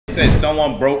Said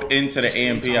someone broke into the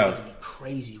AMP house.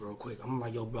 Crazy real quick. I'm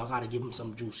like, yo, bro, I gotta give him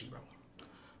something juicy, bro.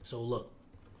 So look,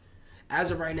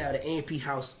 as of right now, the AMP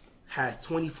house has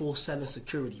 24/7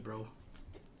 security, bro.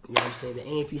 You know what I'm saying? The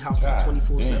AMP house got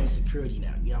 24/7 security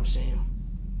now. You know what I'm saying?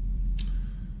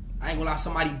 I ain't gonna lie,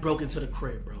 somebody broke into the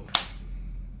crib, bro.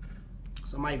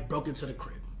 Somebody broke into the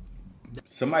crib.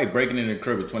 Somebody breaking into the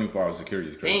crib with 24-hour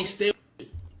security is crazy. They ain't still. You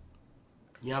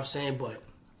know what I'm saying? But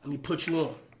let me put you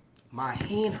on. My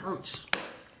hand hurts.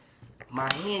 My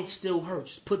hand still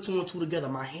hurts. Put two and two together.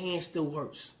 My hand still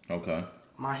hurts. Okay.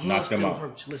 My hand still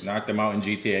hurts. Listen. Knocked them out in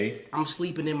GTA. I'm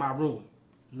sleeping in my room.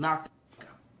 Knocked out.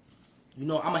 You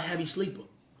know, I'm a heavy sleeper.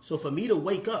 So for me to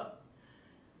wake up,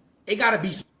 it gotta be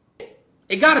some.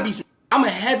 It gotta be some. I'm a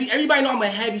heavy. Everybody know I'm a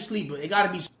heavy sleeper. It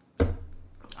gotta be some.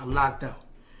 I'm knocked out.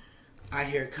 I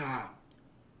hear Kyle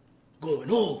going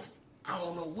off. I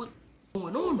don't know what's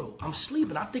going on though. I'm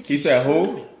sleeping. I think he said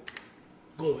who?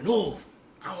 Going off.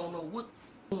 I don't know what.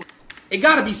 It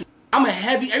gotta be some. I'm a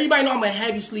heavy. Everybody know I'm a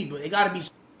heavy sleeper. It gotta be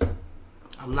some.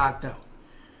 I'm knocked out.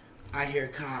 I hear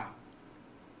Kyle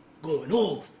going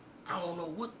off. I don't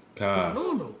know what's going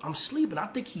on though. I'm sleeping. I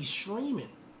think he's streaming.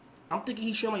 I'm thinking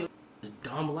he's streaming. It's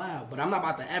dumb loud, but I'm not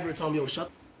about to ever tell him, yo, shut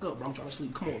up, bro. I'm trying to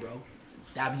sleep. Come on, bro.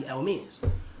 That'd be L-Mans.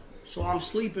 So I'm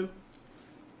sleeping.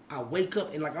 I wake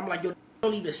up and I'm like, yo, it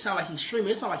don't even sound like he's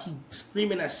streaming. It sound like he's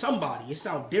screaming at somebody. It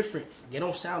sound different. They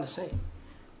don't sound the same.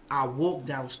 I walk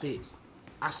downstairs.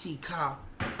 I see Kyle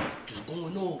just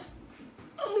going off.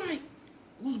 I'm like,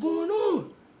 what's going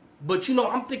on? But you know,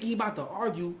 I'm thinking he about to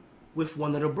argue with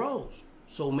one of the bros.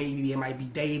 So maybe it might be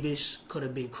Davis, could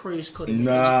have been Chris, could have been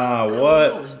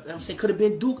what? I'm saying could have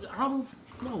been Duke. I don't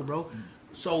know, bro.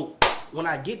 So when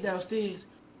I get downstairs,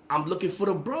 I'm looking for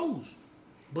the bros.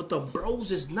 But the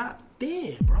bros is not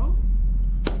there, bro.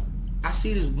 I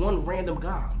see this one random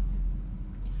guy.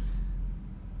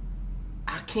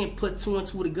 I can't put two and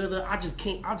two together. I just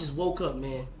can't. I just woke up,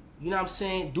 man. You know what I'm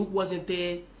saying? Duke wasn't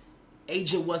there.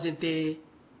 Agent wasn't there.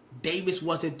 Davis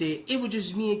wasn't there. It was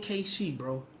just me and KC,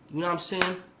 bro. You know what I'm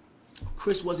saying?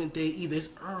 Chris wasn't there either. It's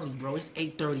early, bro. It's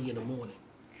 8:30 in the morning.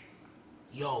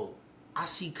 Yo, I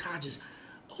see Kai just,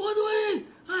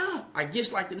 I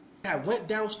guess like the guy went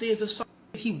downstairs or something.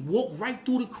 He walked right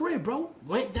through the crib, bro.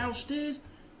 Went downstairs.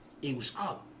 It was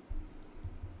up.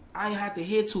 I ain't had to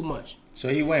hear too much. So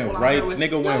he went right,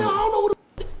 nigga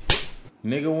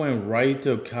went right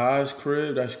to Kai's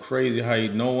crib. That's crazy how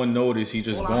no one noticed. He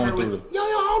just going through the. Yo,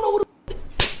 I don't know what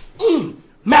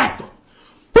Macked him.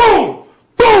 Boom!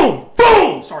 Boom!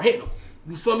 Boom! Start hitting him.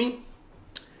 You feel me?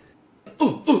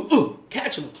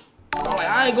 Catching him. I'm like,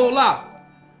 I ain't gonna lie.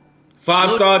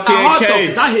 5-star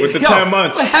 10K with the 10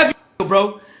 months. I'm a heavy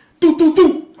bro.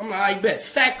 Do. I'm like, I bet.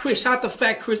 Fat Chris. Shout out to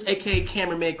Fat Chris, a.k.a.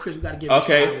 cameraman Chris. We gotta give him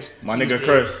flowers. My nigga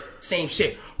Chris. Same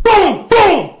shit. Boom!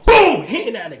 Boom! Boom!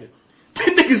 Hitting that nigga.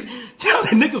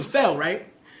 The nigga fell, right?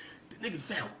 The nigga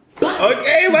fell.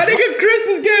 Okay, my nigga Chris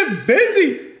is getting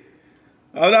busy.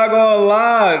 I'm not gonna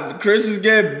lie. Chris is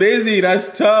getting busy.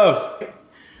 That's tough. The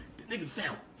nigga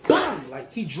fell. Bang!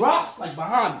 Like, he drops, like,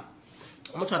 behind me.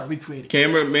 I'm gonna try to recreate it.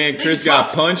 Cameraman Chris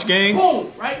got punch gang.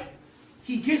 Boom! Right?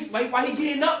 He gets, like, while he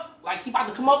getting up, like, he about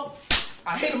to come up,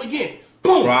 I hit him again.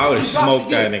 Boom! Bro, I would have smoked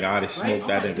that nigga. I would have smoked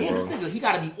that nigga, damn, bro. This nigga, he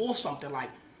gotta be off something. Like,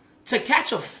 to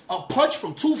catch a punch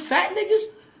from two fat niggas,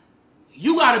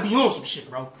 you gotta be on some shit,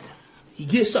 bro. He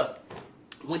gets up.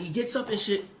 When he gets up and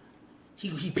shit,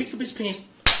 he picks up his pants.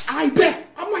 I bet.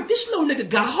 I'm like, this little nigga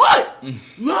got hot. You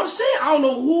know what I'm saying? I don't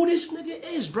know who this nigga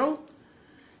is, bro.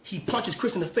 He punches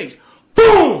Chris in the face.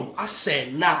 Boom! I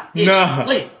said, nah, it's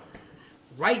lit.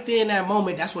 Right there in that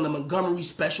moment, that's when the Montgomery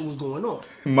special was going on.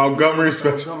 Montgomery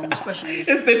special.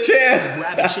 It's the chair.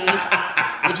 Grab a chair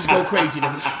and just go crazy,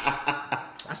 nigga.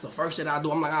 That's the first thing I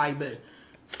do. I'm like, I bet.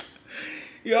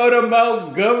 Yo, the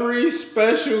Montgomery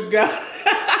special guy.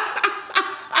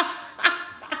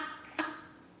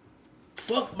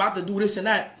 Fuck, about to do this and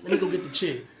that. Let me go get the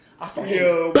chair. I start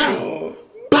hitting. Bang!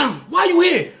 Bang! Why you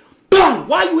here? Bang!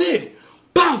 Why you here?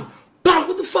 Bang! Bang!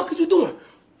 What the fuck are you doing?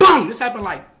 Bang! This happened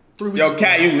like 3 weeks ago. Yo,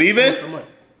 Cat, you leaving?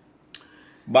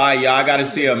 Bye, y'all. I gotta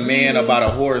see a man about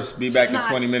a horse. Be back in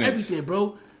 20 minutes. Everything,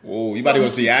 bro. Whoa, you about to go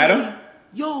see Adam?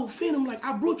 Yo, Phantom, like,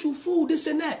 I brought you food, this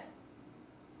and that.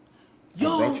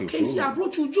 Yo, Casey, I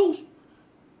brought you juice.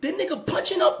 That nigga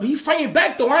punching up. He fighting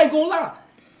back, though. I ain't gonna lie.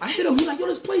 I hit him. He like, yo,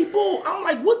 let's play ball. I'm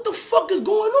like, what the fuck is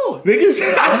going on? Nigga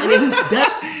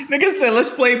said, let's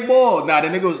play ball. Nah, the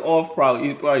nigga was off probably.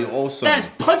 He's probably off something. That's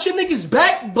punching niggas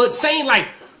back, but saying like,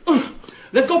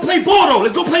 let's go play ball, though.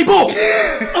 Let's go play ball.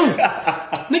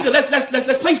 Nigga,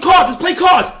 let's play cards. Let's play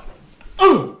cards.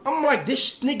 I'm like,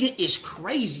 this nigga is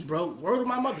crazy, bro. Word of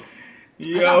my mother.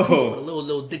 Yo. I got proof for the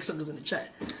little dick suckers in the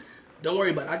chat. Don't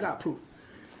worry about it. I got proof.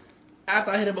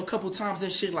 After I hit him a couple times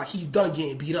and shit, like, he's done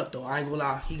getting beat up, though. I ain't gonna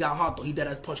lie. He got hard, though. He dead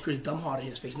ass punched Chris dumb hard in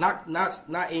his face. Not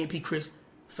AMP Chris,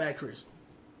 Fat Chris.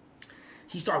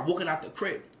 He started walking out the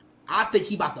crib. I think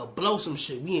he about to blow some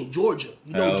shit. We in Georgia.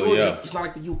 You know, Georgia, it's not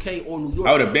like the UK or New York.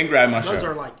 I would have been grabbed my guns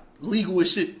shot. are, like, legal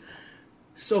as shit.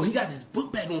 So he got this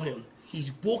book bag on him.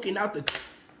 He's walking out the...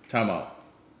 Time out.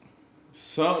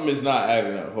 Something is not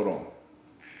adding up. Hold on.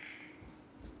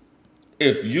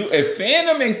 If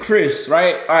Phantom and Chris,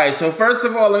 right? All right, so first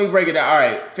of all, let me break it down. All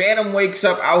right, Phantom wakes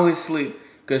up out of his sleep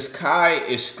because Kai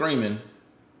is screaming.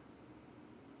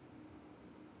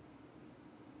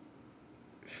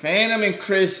 Phantom and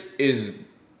Chris is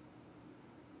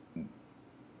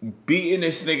beating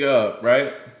this nigga up,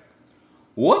 right?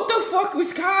 What the fuck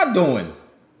was Kai doing?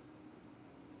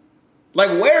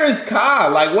 Like, where is Kai?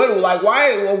 Like, what? Like,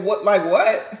 why? What? Like,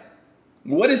 what?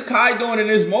 What is Kai doing in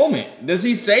this moment? Does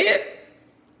he say it?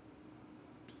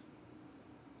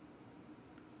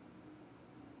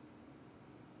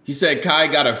 He said Kai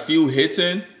got a few hits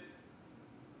in.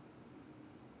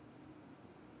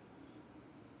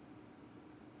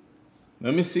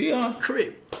 Let me see,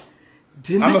 crib.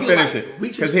 I'm gonna finish it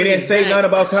because he didn't say nothing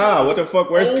about Kai. What the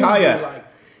fuck? Where's Kai at? Like,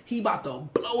 he about to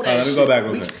blow that let me shit. go back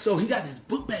real quick. So he got this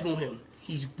book bag on him.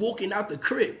 He's walking out the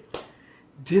crib.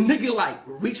 The nigga like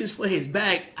reaches for his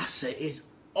bag. I said it's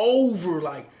over.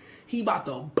 Like he about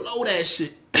to blow that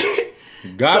shit.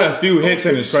 Got a few hits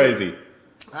in. It's crazy.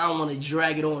 I don't want to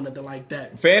drag it on nothing like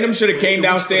that. Phantom should have came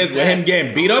downstairs with him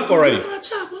getting beat up already.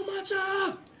 What's my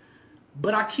job?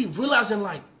 But I keep realizing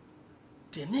like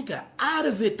the nigga out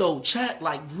of it though, chat.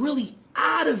 Like really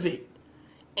out of it,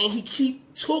 and he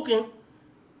keep talking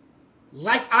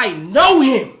like I know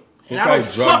him. And I don't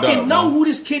fucking know who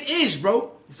this kid is,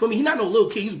 bro. You feel me? He not no little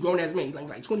kid. He's a grown-ass man. He's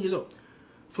like 20 years old.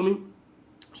 For me?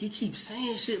 He keeps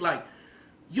saying shit like,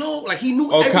 yo, like he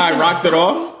knew everything. Kai rocked it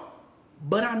off? Me,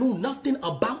 but I knew nothing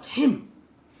about him.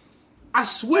 I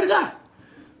swear to God.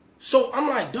 So I'm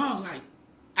like, dog, like,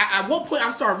 at one point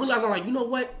I started realizing, like, you know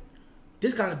what?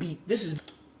 This is...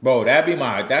 Bro,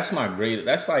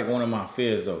 that's like one of my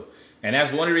fears, though. And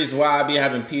that's one of the reasons why I be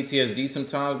having PTSD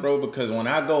sometimes, bro, because when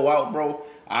I go out, bro,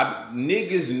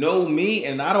 niggas know me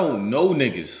and I don't know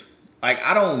niggas. Like,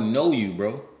 I don't know you,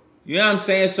 bro. You know what I'm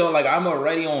saying? So, like, I'm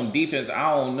already on defense.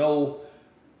 I don't know.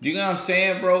 You know what I'm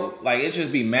saying, bro? Like, it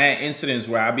just be mad incidents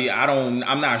where I'm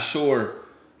not sure,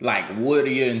 like, what are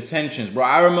your intentions, bro?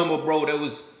 I remember,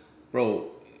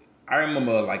 I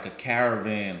remember, like, a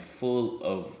caravan full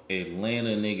of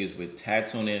Atlanta niggas with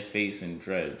tats on their face and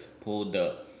dreads pulled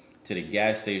up to the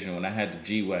gas station when I had the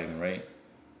G-Wagon, right?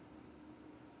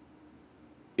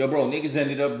 Yo, bro, niggas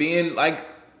ended up being, like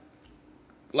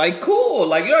cool.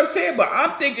 Like, you know what I'm saying? But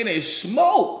I'm thinking it's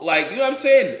smoke. Like, you know what I'm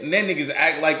saying? And then niggas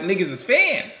act like niggas is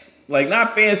fans. Like,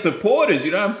 not fan supporters,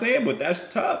 you know what I'm saying? But that's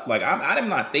tough. Like, I'm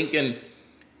not thinking,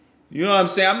 you know what I'm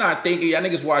saying? I'm not thinking y'all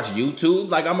niggas watch YouTube.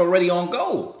 Like, I'm already on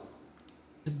go.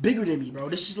 It's bigger than me, bro.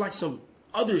 This is like some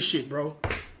other shit, bro.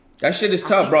 That shit is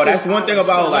tough, bro. That's one thing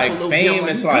about, like, fame.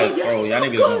 It's like, bro, y'all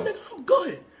niggas good, nigga, I'm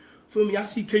good. Feel me? I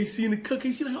see KC in the cut.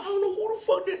 KC like, I don't know who the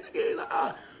fuck that nigga is.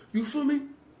 Like, you feel me?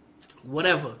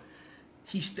 Whatever.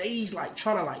 He stays like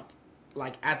trying to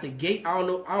like at the gate. I don't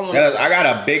know. I got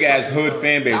a big ass hood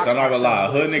fan base. I'm not gonna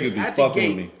lie. Hood niggas be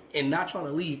fucking with me and not trying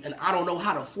to leave. And I don't know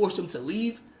how to force him to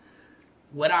leave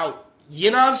without, you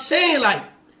know what I'm saying? Like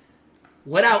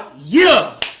without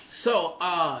So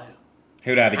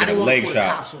he would have to get a leg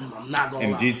shot. I'm not gonna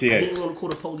lie. GTA. I didn't want to call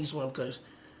the police on him because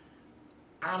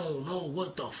I don't know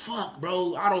what the fuck,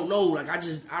 bro. I don't know. Like I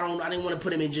didn't want to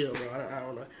put him in jail, bro. I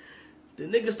don't know. The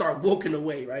nigga start walking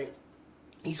away, right?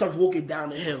 He starts walking down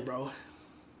the hill, bro.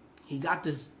 He got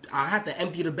this. I had to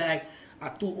empty the bag. I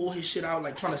threw all his shit out,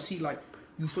 like trying to see, like,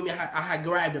 you feel me? I had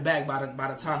grabbed the bag by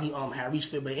the time he had reached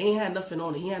for it, but he ain't had nothing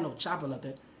on it. He had no chop or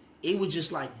nothing. It was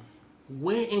just like,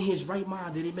 where in his right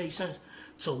mind did it make sense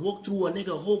to walk through a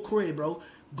nigga whole crib, bro,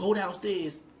 go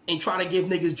downstairs and try to give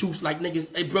niggas juice, like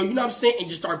niggas, hey, bro, you know what I'm saying? And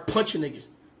just start punching niggas.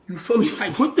 You feel me?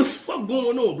 Like, what the fuck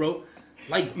going on, bro?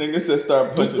 Like, nigga said start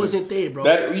punching. Duke wasn't there, bro.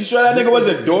 You sure that nigga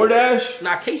wasn't DoorDash?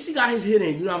 Nah, Casey got his hit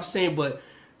in, you know what I'm saying? But,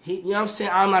 you know what I'm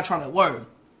saying? I'm not trying to worry.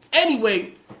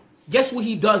 Anyway, guess what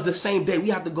he does the same day? We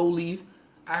have to go leave.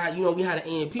 We had an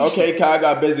AMP Okay, Kai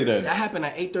got busy then. That happened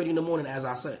at 8:30 in the morning, as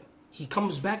I said. He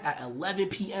comes back at 11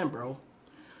 p.m., bro.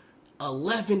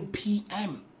 11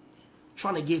 p.m.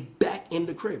 Trying to get back in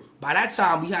the crib. By that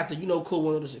time, we had to, call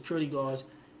one of the security guards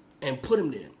and put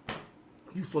him there.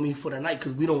 You feel me? For the night,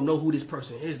 because we don't know who this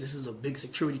person is. This is a big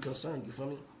security concern. You feel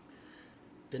me?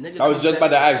 The nigga I was just about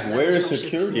to ask, that where was is some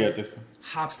security shit, at this point?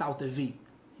 Hops out the V.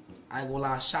 I ain't gonna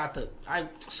lie, shot the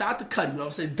Cuddy, you know what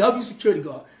I'm saying? W security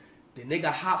guard. The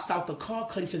nigga hops out the car,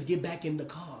 Cuddy says, get back in the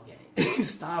car, gang.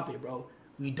 Stop it, bro.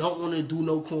 We don't want to do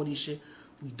no corny shit.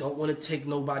 We don't want to take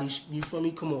nobody, you feel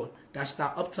me? Come on. That's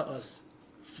not up to us.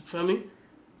 Feel me?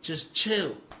 Just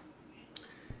chill.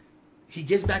 He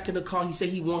gets back in the car, he said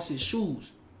he wants his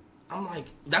shoes. I'm like,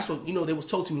 that's what, you know, they was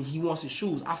told to me, he wants his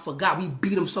shoes. I forgot, we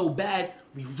beat him so bad,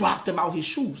 we rocked him out his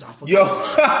shoes. I forgot. Yo.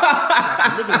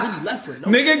 Like, the nigga really left with no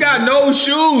Nigga shoes. got no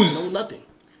shoes. No nothing.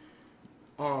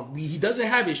 He doesn't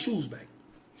have his shoes back.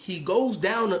 He goes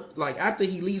down to, like, after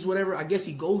he leaves whatever, I guess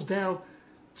he goes down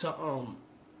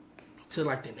to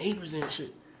like the neighbors and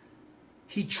shit.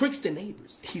 He tricks the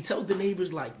neighbors. He tells the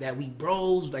neighbors like that we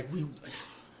bros, like we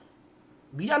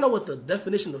y'all know what the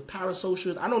definition of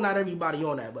parasocial is. I know not everybody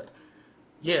on that, but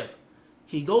yeah.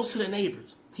 He goes to the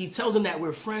neighbors. He tells them that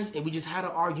we're friends and we just had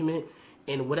an argument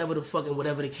and whatever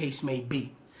the case may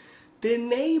be. The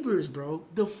neighbors, bro.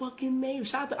 The fucking neighbors.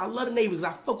 Shout out to, I love the neighbors.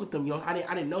 I fuck with them, yo. I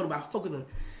didn't know them, but I fuck with them.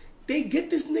 They get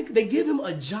this nigga, they give him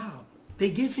a job. They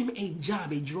give him a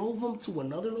job. They drove him to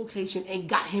another location and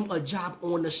got him a job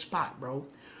on the spot, bro.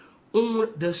 On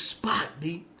the spot,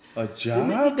 D. A job?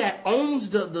 The nigga that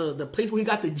owns the place where he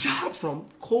got the job from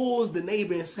calls the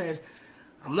neighbor and says,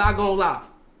 I'm not gonna lie.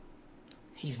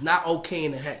 He's not okay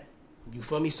in the head. You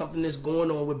feel me? Something that's going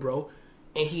on with bro.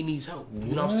 And he needs help.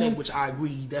 You know what I'm saying? Which I agree,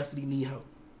 he definitely need help.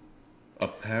 A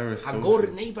parasocial. I go to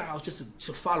the neighbor house just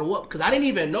to follow up. Because I didn't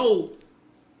even know.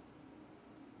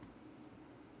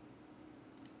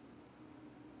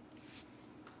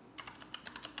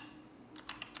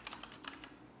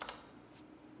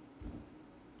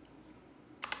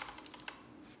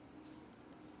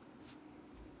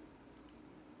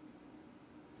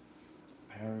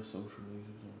 Parasocial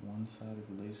relationships are one-sided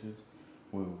relationships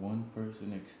where one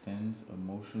person extends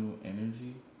emotional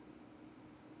energy,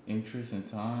 interest, and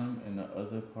time, and the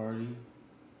other party,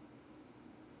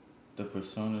 the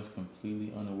persona, is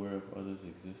completely unaware of others'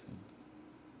 existence.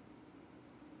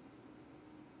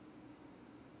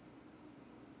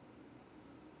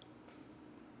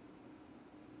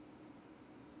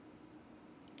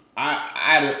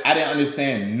 I didn't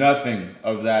understand nothing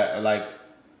of that. Like,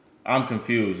 I'm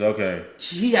confused. Okay.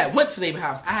 He had went to the neighbor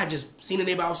house. I had just seen the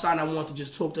neighbor outside and I wanted to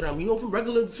just talk to them. You know, from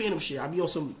regular Phantom shit. I be on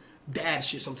some dad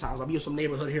shit sometimes. I be on some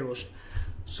neighborhood hero shit.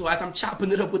 So as I'm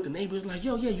chopping it up with the neighbors, like,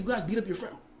 yo, yeah, you guys beat up your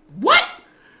friend. What?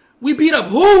 We beat up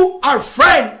who? Our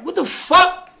friend? What the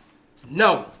fuck?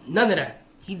 No, none of that.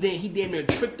 He damn near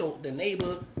tricked the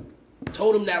neighbor.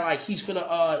 Told him that, like, he's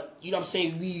finna, you know what I'm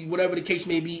saying, we, whatever the case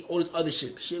may be, all this other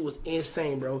shit. Shit was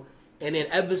insane, bro. And then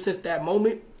ever since that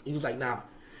moment, he was like, nah,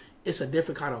 it's a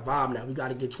different kind of vibe now. We got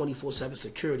to get 24/7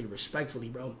 security, respectfully,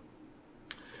 bro.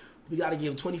 We got to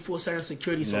give 24/7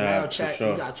 security. So now, chat,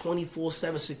 we got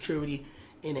 24/7 security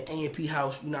in the A&P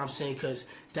house, you know what I'm saying? Because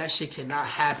that shit cannot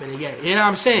happen again. You know what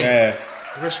I'm saying? Yeah.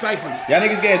 Respectfully. Y'all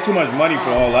niggas getting too much money for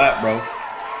all that, bro.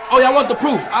 Oh, y'all want the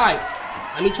proof? All right.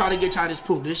 Let me try to get y'all this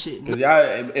proof. This shit. Because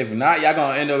y'all, if not, y'all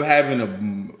gonna end up having a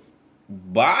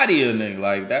body of nigga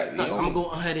like that. No, so I'm gonna go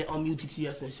ahead and unmute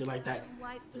TTS and shit like that.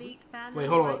 Wait,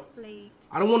 hold on.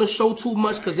 I don't want to show too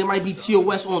much because there might be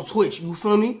TOS on Twitch. You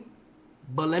feel me?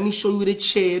 But let me show you the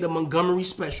chair, the Montgomery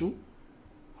special.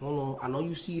 Hold on. I know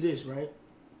you see this, right?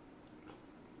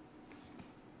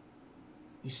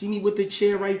 You see me with the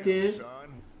chair right there?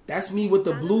 That's me with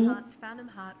the blue.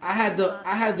 I had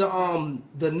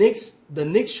the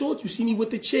Knicks shorts. You see me with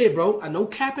the chair, bro. I no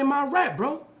cap in my rap,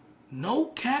 bro. No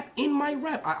cap in my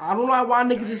rap. I don't know why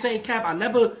niggas is saying cap. I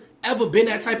never ever been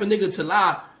that type of nigga to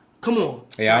lie. Come on.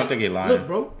 Yeah, I don't think he lying. Look,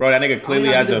 bro. Bro, that nigga clearly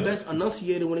has the best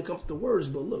enunciator when it comes to words,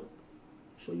 but look.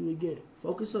 Show you again.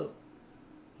 Focus up.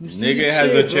 You see nigga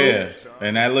has a chair.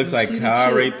 And that looks like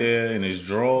Kyle right there in his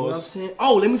drawers. You know what I'm saying?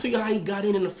 Oh, let me tell you how he got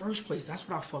in the first place. That's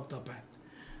what I fucked up at.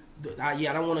 Yeah,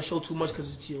 I don't want to show too much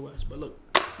because it's TOS, but look.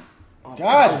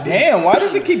 God damn, why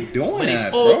does it keep doing but that,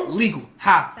 it's all bro? legal.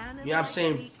 Ha. You know what I'm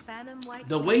saying?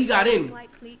 The way he got in,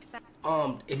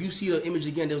 if you see the image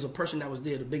again, there was a person that was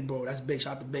there, the big bro. That's Big.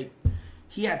 Shout out to Big.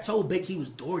 He had told Big he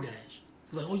was DoorDash.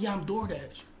 He was like, oh yeah, I'm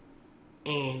DoorDash.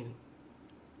 And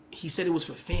he said it was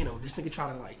for Phantom. This nigga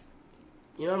tried to like,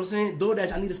 you know what I'm saying?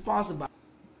 DoorDash, I need a sponsor by.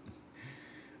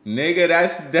 Nigga,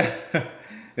 that's...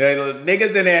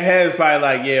 Niggas in their heads probably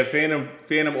like, yeah,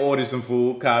 Phantom ordered some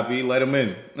food, copy, let him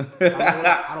in.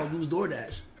 I don't use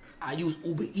DoorDash. I use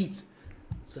Uber Eats.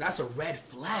 So that's a red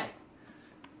flag.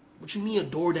 What you mean a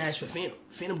DoorDash for Phantom?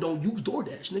 Phantom don't use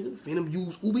DoorDash, nigga. Phantom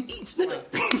use Uber Eats, nigga.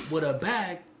 With a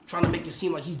bag, trying to make it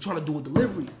seem like he's trying to do a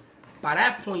delivery. By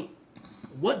that point,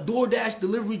 What DoorDash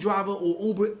delivery driver or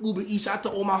Uber Eats, shout out to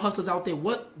all my hustlers out there,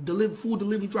 what food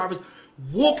delivery drivers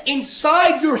walk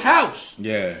inside your house?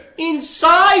 Yeah.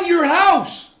 Inside your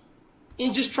house.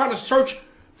 And just trying to search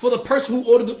for the person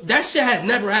who ordered that shit has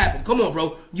never happened. Come on,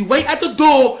 bro. You wait at the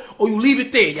door or you leave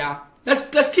it there, y'all.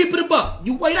 Let's keep it above.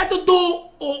 You wait at the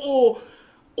door or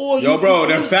yo, bro,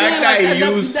 the fact that he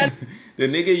used that, the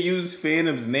nigga used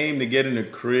Phantom's name to get in the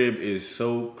crib is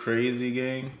so crazy,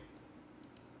 gang.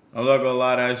 I'm not gonna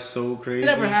lie, that's so crazy. it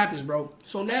never happens, bro.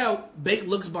 So now Bake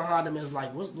looks behind him and is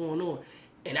like, what's going on?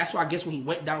 And that's why I guess when he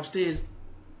went downstairs,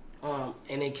 and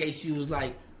in case he was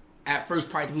like, at first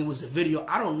probably thinking it was a video.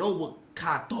 I don't know what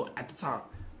Kai thought at the time.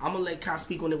 I'm gonna let Kai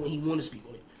speak on it when he want to speak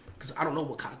on it, because I don't know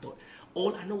what Kai thought.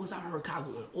 All I know is I heard Kai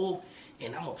going off,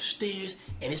 and I'm upstairs,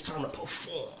 and it's time to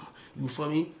perform. You feel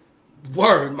me?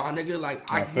 Word, my nigga. Like,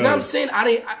 you know what I'm saying?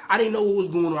 I didn't know what was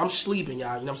going on. I'm sleeping,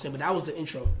 y'all. You know what I'm saying? But that was the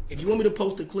intro. If you want me to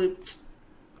post the clip,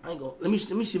 I ain't gonna. Let me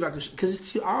see if I can.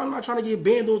 Because I'm not trying to get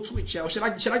banned on Twitch, y'all. Should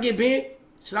I get banned?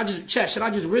 Should I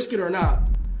just risk it or not?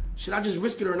 Should I just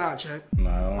risk it or not, Chad? No.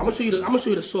 I'm gonna show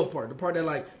you the soft part. The part that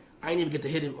like I ain't even get to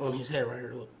hit him on his head right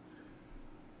here. Look.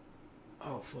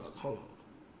 Oh fuck! Hold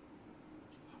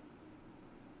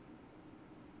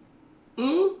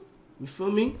on. You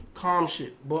feel me? Calm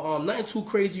shit. But nothing too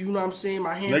crazy, you know what I'm saying?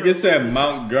 My hand. Like I said,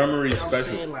 Montgomery you know what I'm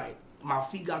special. saying? Like my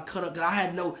feet got cut up. Cause I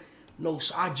had no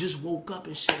so I just woke up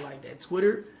and shit like that.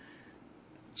 Twitter.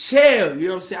 Chill, you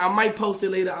know what I'm saying? I might post it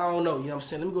later, I don't know. You know what I'm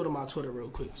saying? Let me go to my Twitter real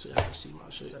quick so y'all can see my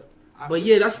shit. But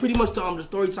yeah, that's pretty much the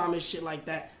story time and shit like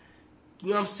that. You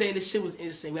know what I'm saying? This shit was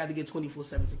insane. We had to get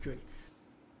 24/7 security.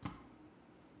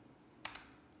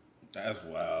 That's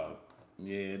wild.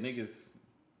 Yeah, niggas,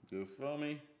 you feel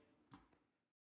me?